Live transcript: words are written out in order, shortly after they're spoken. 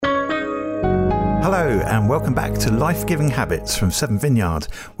Hello and welcome back to Life-Giving Habits from Seven Vineyard,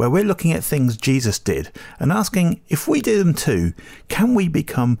 where we're looking at things Jesus did and asking, if we do them too, can we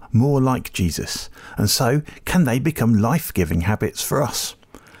become more like Jesus? And so, can they become life-giving habits for us?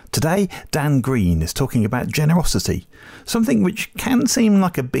 Today, Dan Green is talking about generosity, something which can seem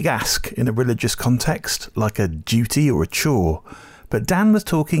like a big ask in a religious context, like a duty or a chore. But Dan was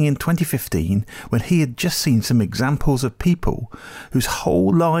talking in 2015 when he had just seen some examples of people whose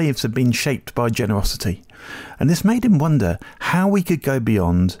whole lives had been shaped by generosity. And this made him wonder how we could go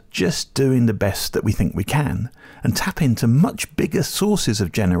beyond just doing the best that we think we can and tap into much bigger sources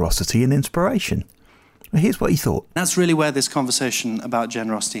of generosity and inspiration. Here's what he thought. That's really where this conversation about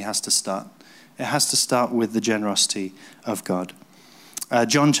generosity has to start. It has to start with the generosity of God.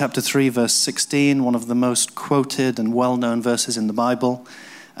 John chapter 3, verse 16, one of the most quoted and well-known verses in the Bible,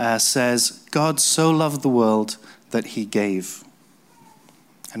 says, God so loved the world that he gave.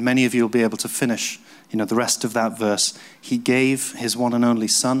 And many of you will be able to finish, the rest of that verse. He gave his one and only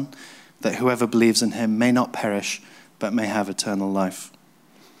Son, that whoever believes in him may not perish, but may have eternal life.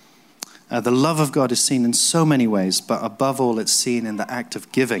 The love of God is seen in so many ways, but above all, it's seen in the act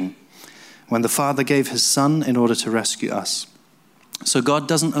of giving, when the Father gave his Son in order to rescue us. So God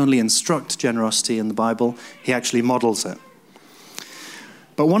doesn't only instruct generosity in the Bible, he actually models it.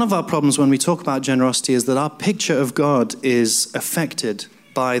 But one of our problems when we talk about generosity is that our picture of God is affected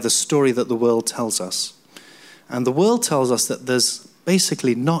by the story that the world tells us. And the world tells us that there's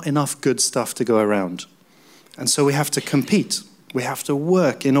basically not enough good stuff to go around. And so we have to compete. We have to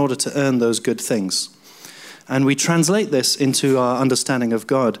work in order to earn those good things. And we translate this into our understanding of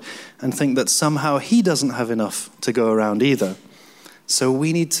God and think that somehow he doesn't have enough to go around either. So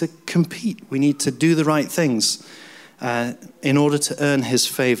we need to compete. We need to do the right things in order to earn his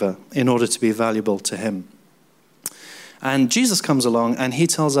favor, in order to be valuable to him. And Jesus comes along and he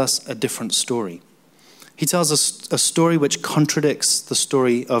tells us a different story. He tells us a story which contradicts the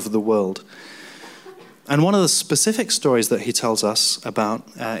story of the world. And one of the specific stories that he tells us about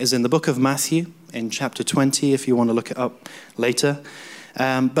is in the book of Matthew, in chapter 20, if you want to look it up later.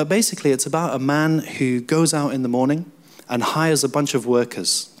 But basically, it's about a man who goes out in the morning and hires a bunch of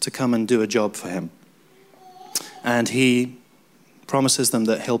workers to come and do a job for him. And he promises them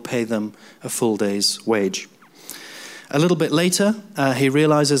that he'll pay them a full day's wage. A little bit later, he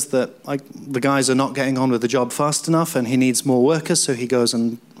realizes that the guys are not getting on with the job fast enough and he needs more workers, so he goes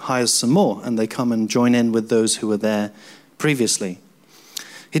and hires some more, and they come and join in with those who were there previously.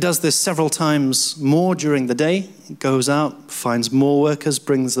 He does this several times more during the day. He goes out, finds more workers,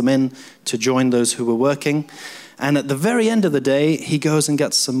 brings them in to join those who were working. And at the very end of the day, he goes and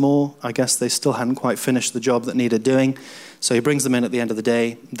gets some more. I guess they still hadn't quite finished the job that needed doing. So he brings them in at the end of the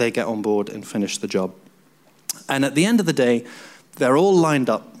day. They get on board and finish the job. And at the end of the day, they're all lined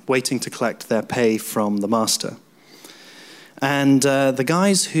up waiting to collect their pay from the master. And the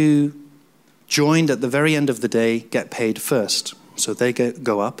guys who joined at the very end of the day get paid first. So they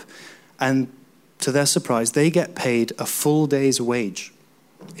go up. And to their surprise, they get paid a full day's wage,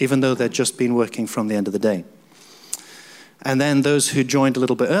 even though they'd just been working from the end of the day. And then those who joined a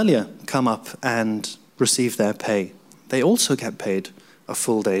little bit earlier come up and receive their pay. They also get paid a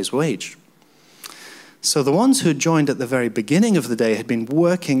full day's wage. So the ones who joined at the very beginning of the day had been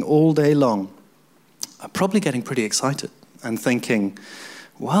working all day long, are probably getting pretty excited and thinking,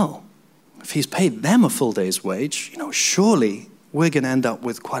 well, if he's paid them a full day's wage, surely we're going to end up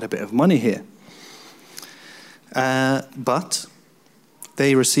with quite a bit of money here. But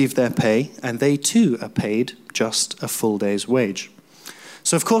they receive their pay, and they too are paid just a full day's wage.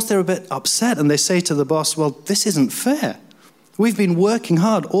 So of course they're a bit upset, and they say to the boss, well, this isn't fair. We've been working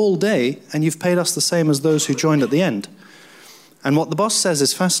hard all day, and you've paid us the same as those who joined at the end. And what the boss says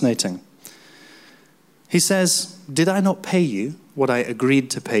is fascinating. He says, did I not pay you what I agreed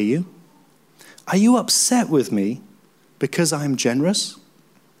to pay you? Are you upset with me because I'm generous?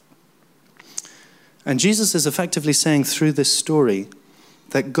 And Jesus is effectively saying through this story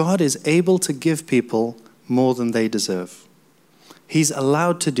that God is able to give people more than they deserve. He's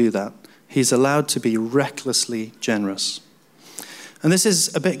allowed to do that. He's allowed to be recklessly generous. And this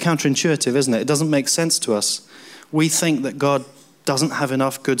is a bit counterintuitive, isn't it? It doesn't make sense to us. We think that God doesn't have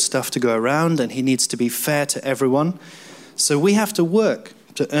enough good stuff to go around and he needs to be fair to everyone. So we have to work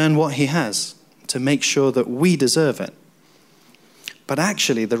to earn what he has, to make sure that we deserve it. But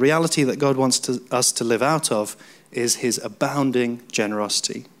actually, the reality that God wants us to live out of is his abounding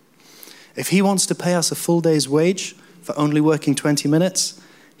generosity. If he wants to pay us a full day's wage for only working 20 minutes,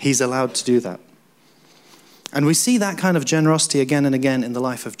 he's allowed to do that. And we see that kind of generosity again and again in the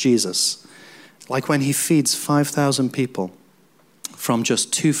life of Jesus. Like when he feeds 5,000 people from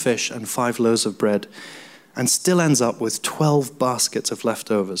just 2 fish and 5 loaves of bread, and still ends up with 12 baskets of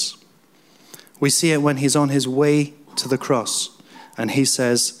leftovers. We see it when he's on his way to the cross, and he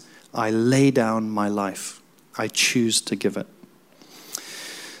says, I lay down my life. I choose to give it.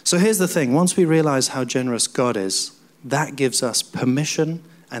 So here's the thing. Once we realize how generous God is, that gives us permission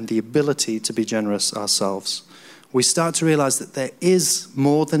and the ability to be generous ourselves. We start to realize that there is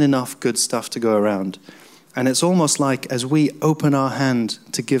more than enough good stuff to go around. And it's almost like as we open our hand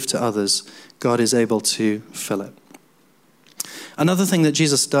to give to others, God is able to fill it. Another thing that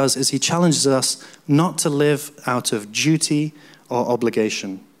Jesus does is he challenges us not to live out of duty or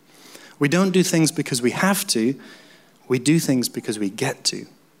obligation. We don't do things because we have to. We do things because we get to.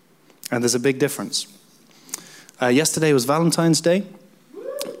 And there's a big difference. Yesterday was Valentine's Day.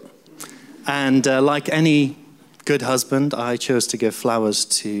 And like any good husband, I chose to give flowers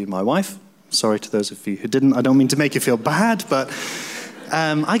to my wife. Sorry to those of you who didn't. I don't mean to make you feel bad, but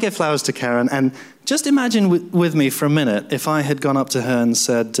I gave flowers to Karen. And just imagine with me for a minute if I had gone up to her and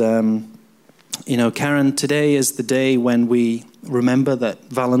said, Karen, today is the day when we remember that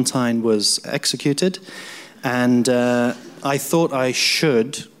Valentine was executed. And I thought I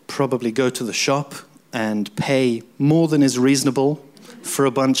should probably go to the shop and pay more than is reasonable for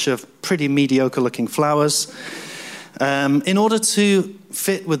a bunch of pretty mediocre-looking flowers in order to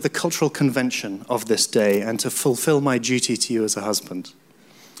fit with the cultural convention of this day and to fulfill my duty to you as a husband.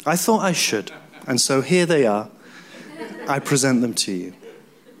 I thought I should, and so here they are. I present them to you.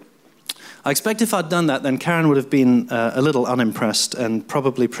 I expect if I'd done that, then Karen would have been a little unimpressed and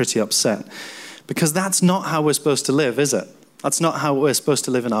probably pretty upset, because that's not how we're supposed to live, is it? That's not how we're supposed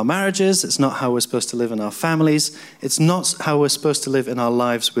to live in our marriages. It's not how we're supposed to live in our families. It's not how we're supposed to live in our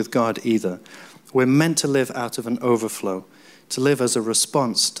lives with God either. We're meant to live out of an overflow, to live as a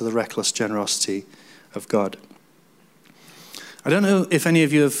response to the reckless generosity of God. I don't know if any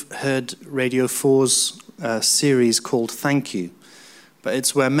of you have heard Radio 4's series called Thank You, but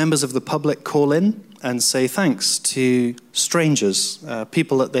it's where members of the public call in and say thanks to strangers,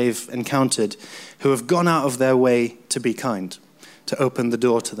 people that they've encountered who have gone out of their way to be kind, to open the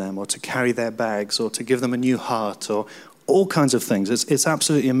door to them, or to carry their bags, or to give them a new heart, or all kinds of things. It's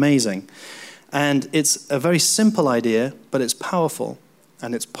absolutely amazing. And it's a very simple idea, but it's powerful,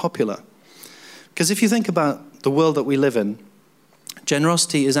 and it's popular. Because if you think about the world that we live in,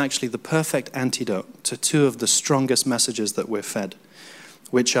 generosity is actually the perfect antidote to 2 of the strongest messages that we're fed,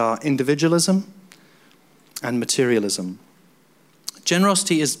 which are individualism and materialism.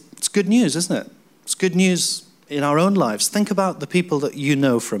 Generosity it's good news, isn't it? It's good news in our own lives. Think about the people that you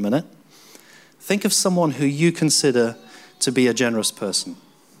know for a minute. Think of someone who you consider to be a generous person.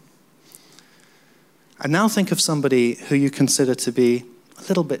 And now think of somebody who you consider to be a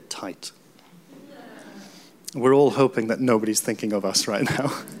little bit tight. We're all hoping that nobody's thinking of us right now.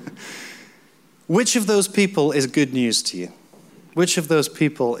 Which of those people is good news to you? Which of those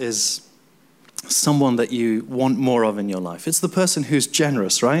people is someone that you want more of in your life? It's the person who's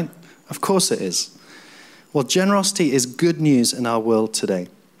generous, right? Of course it is. Well, generosity is good news in our world today.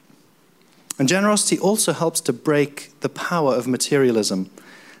 And generosity also helps to break the power of materialism,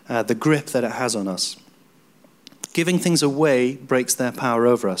 the grip that it has on us. Giving things away breaks their power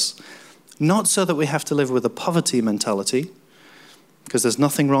over us. Not so that we have to live with a poverty mentality, because there's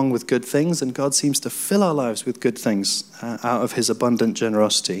nothing wrong with good things, and God seems to fill our lives with good things out of his abundant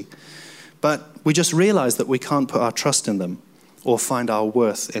generosity. But we just realize that we can't put our trust in them or find our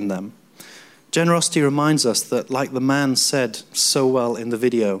worth in them. Generosity reminds us that, like the man said so well in the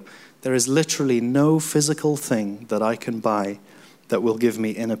video, there is literally no physical thing that I can buy that will give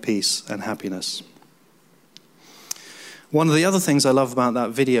me inner peace and happiness. One of the other things I love about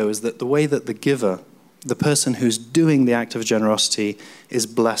that video is that the way that the giver, the person who's doing the act of generosity, is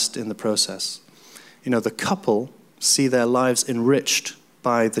blessed in the process. You know, the couple see their lives enriched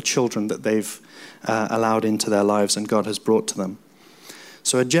by the children that they've allowed into their lives and God has brought to them.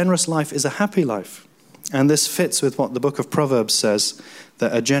 So a generous life is a happy life. And this fits with what the book of Proverbs says,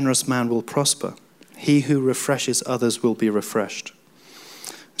 that a generous man will prosper. He who refreshes others will be refreshed.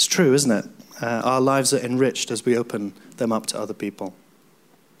 It's true, isn't it? Our lives are enriched as we open them up to other people.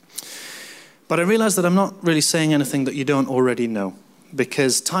 But I realize that I'm not really saying anything that you don't already know,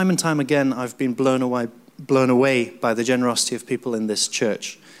 because time and time again I've been blown away by the generosity of people in this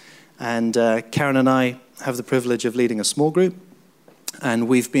church. And Karen and I have the privilege of leading a small group, and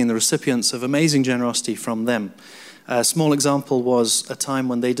we've been the recipients of amazing generosity from them. A small example was a time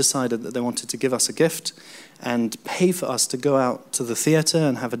when they decided that they wanted to give us a gift and pay for us to go out to the theatre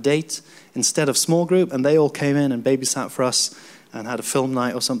and have a date instead of small group, and they all came in and babysat for us and had a film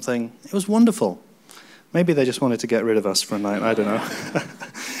night or something. It was wonderful. Maybe they just wanted to get rid of us for a night, I don't know.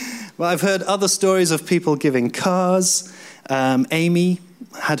 Well, I've heard other stories of people giving cars. Amy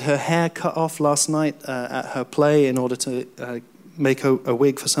had her hair cut off last night at her play in order to make a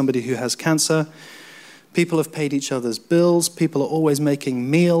wig for somebody who has cancer. People have paid each other's bills. People are always making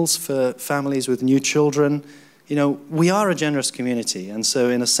meals for families with new children. You know, we are a generous community, and so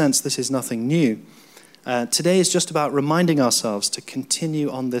in a sense, this is nothing new. Today is just about reminding ourselves to continue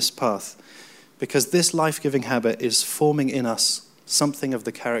on this path, because this life-giving habit is forming in us something of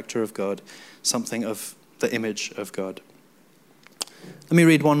the character of God, something of the image of God. Let me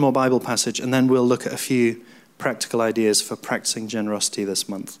read one more Bible passage, and then we'll look at a few practical ideas for practicing generosity this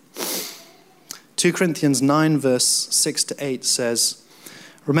month. 2 Corinthians 9, verse 6 to 8 says,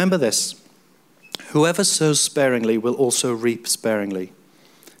 "Remember this, whoever sows sparingly will also reap sparingly,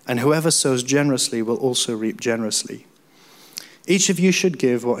 and whoever sows generously will also reap generously. Each of you should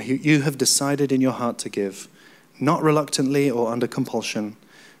give what you have decided in your heart to give, not reluctantly or under compulsion,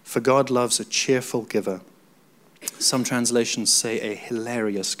 for God loves a cheerful giver." Some translations say a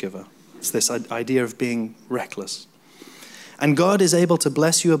hilarious giver. It's this idea of being reckless. "And God is able to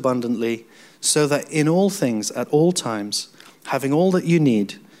bless you abundantly, so that in all things, at all times, having all that you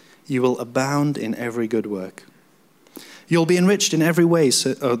need, you will abound in every good work. You'll be enriched in every way."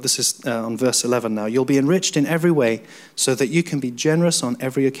 This is on verse 11 now. "You'll be enriched in every way so that you can be generous on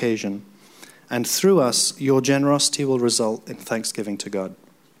every occasion. And through us, your generosity will result in thanksgiving to God."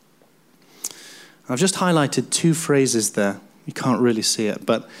 I've just highlighted two phrases there. You can't really see it,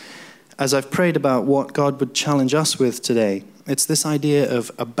 but as I've prayed about what God would challenge us with today, it's this idea of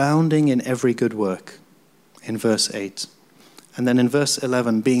abounding in every good work in verse 8. And then in verse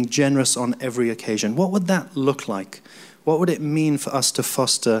 11, being generous on every occasion. What would that look like? What would it mean for us to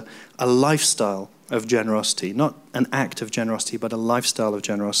foster a lifestyle of generosity? Not an act of generosity, but a lifestyle of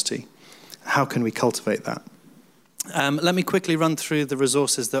generosity. How can we cultivate that? Let me quickly run through the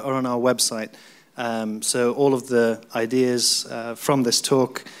resources that are on our website. So all of the ideas from this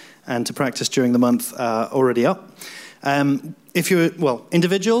talk and to practice during the month are already up. If you're,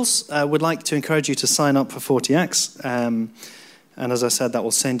 individuals, would like to encourage you to sign up for 40X. And as I said, that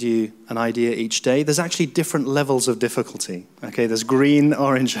will send you an idea each day. There's actually different levels of difficulty. Okay, there's green,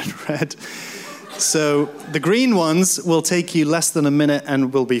 orange, and red. So the green ones will take you less than a minute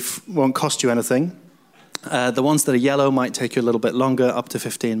and won't cost you anything. The ones that are yellow might take you a little bit longer, up to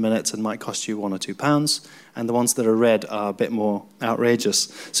 15 minutes, and might cost you £1 or £2. And the ones that are red are a bit more outrageous.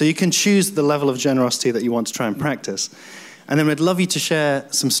 So you can choose the level of generosity that you want to try and practice. And then we'd love you to share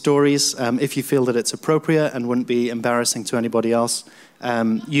some stories if you feel that it's appropriate and wouldn't be embarrassing to anybody else,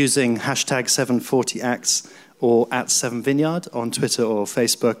 using hashtag 740acts or at 7vineyard on Twitter or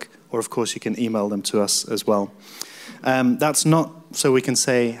Facebook, or of course you can email them to us as well. That's not so we can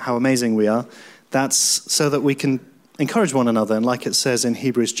say how amazing we are. That's so that we can encourage one another, and like it says in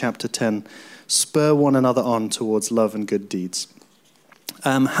Hebrews chapter 10, spur one another on towards love and good deeds.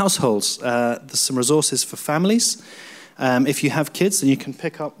 Households, there's some resources for families. If you have kids, then you can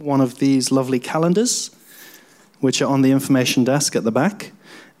pick up one of these lovely calendars, which are on the information desk at the back.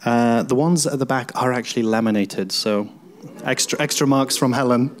 The ones at the back are actually laminated, so extra marks from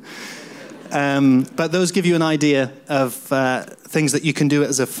Helen. But those give you an idea of things that you can do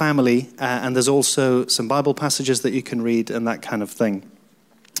as a family, and there's also some Bible passages that you can read and that kind of thing.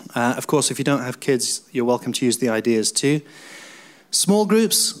 Of course, if you don't have kids, you're welcome to use the ideas too. Small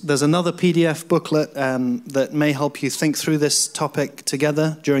groups, there's another PDF booklet that may help you think through this topic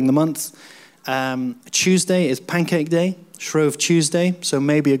together during the month. Tuesday is Pancake Day, Shrove Tuesday, so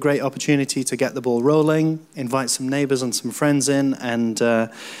maybe a great opportunity to get the ball rolling, invite some neighbors and some friends in, and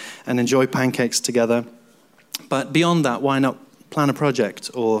enjoy pancakes together. But beyond that, why not plan a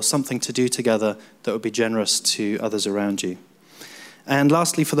project or something to do together that would be generous to others around you? And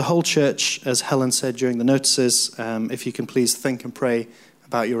lastly, for the whole church, as Helen said during the notices, if you can please think and pray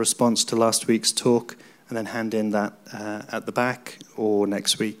about your response to last week's talk, and then hand in that at the back or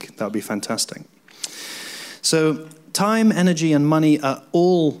next week. That would be fantastic. So time, energy, and money are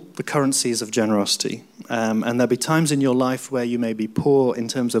all the currencies of generosity. And there'll be times in your life where you may be poor in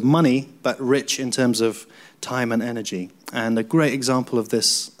terms of money, but rich in terms of time and energy. And a great example of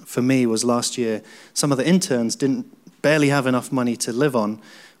this for me was last year. Some of the interns barely have enough money to live on,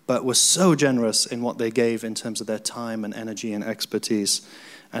 but were so generous in what they gave in terms of their time and energy and expertise.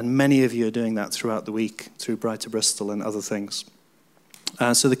 And many of you are doing that throughout the week through Brighter Bristol and other things.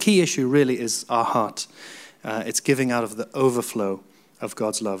 So the key issue really is our heart. It's giving out of the overflow of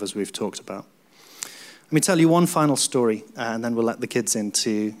God's love, as we've talked about. Let me tell you one final story, and then we'll let the kids in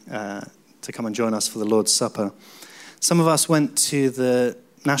to come and join us for the Lord's Supper. Some of us went to the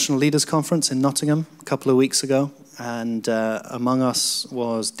National Leaders Conference in Nottingham a couple of weeks ago, and among us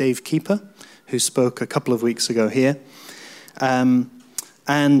was Dave Keeper, who spoke a couple of weeks ago here. And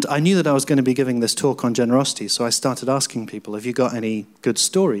I knew that I was going to be giving this talk on generosity, so I started asking people, have you got any good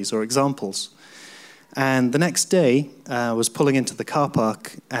stories or examples? And the next day, I was pulling into the car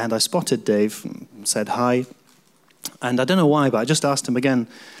park, and I spotted Dave, said hi, and I don't know why, but I just asked him again,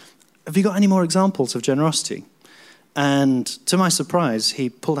 have you got any more examples of generosity? And to my surprise, he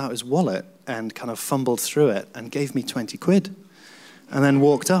pulled out his wallet and kind of fumbled through it and gave me 20 quid, and then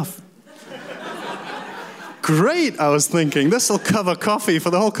walked off. Great, I was thinking, this will cover coffee for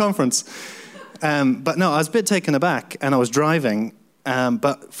the whole conference. But no, I was a bit taken aback, and I was driving,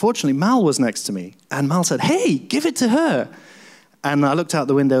 but fortunately Mal was next to me, and Mal said, hey, give it to her. And I looked out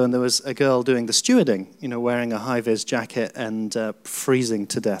the window, and there was a girl doing the stewarding, wearing a high-vis jacket and freezing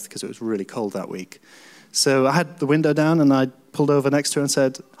to death because it was really cold that week. So I had the window down, and I pulled over next to her and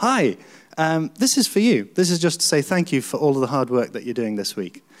said, hi, this is for you. This is just to say thank you for all of the hard work that you're doing this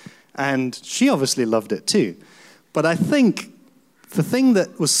week. And she obviously loved it too. But I think the thing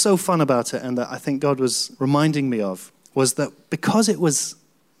that was so fun about it, and that I think God was reminding me of, was that because it was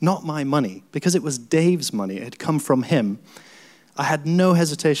not my money, because it was Dave's money, it had come from him, I had no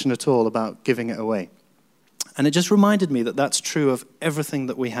hesitation at all about giving it away. And it just reminded me that that's true of everything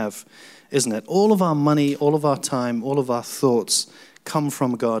that we have, isn't it? All of our money, all of our time, all of our thoughts come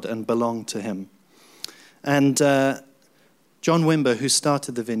from God and belong to him. And John Wimber, who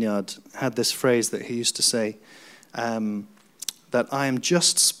started the Vineyard, had this phrase that he used to say, that I am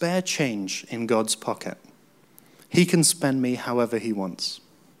just spare change in God's pocket. He can spend me however he wants.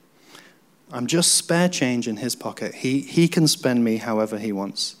 I'm just spare change in his pocket. He can spend me however he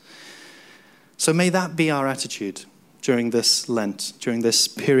wants. So may that be our attitude during this Lent, during this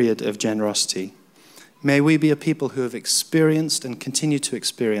period of generosity. May we be a people who have experienced and continue to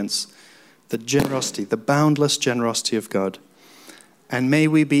experience the generosity, the boundless generosity of God. And may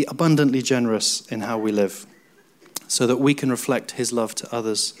we be abundantly generous in how we live, so that we can reflect his love to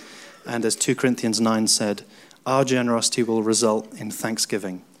others. And as 2 Corinthians 9 said, our generosity will result in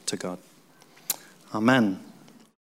thanksgiving to God. Amen.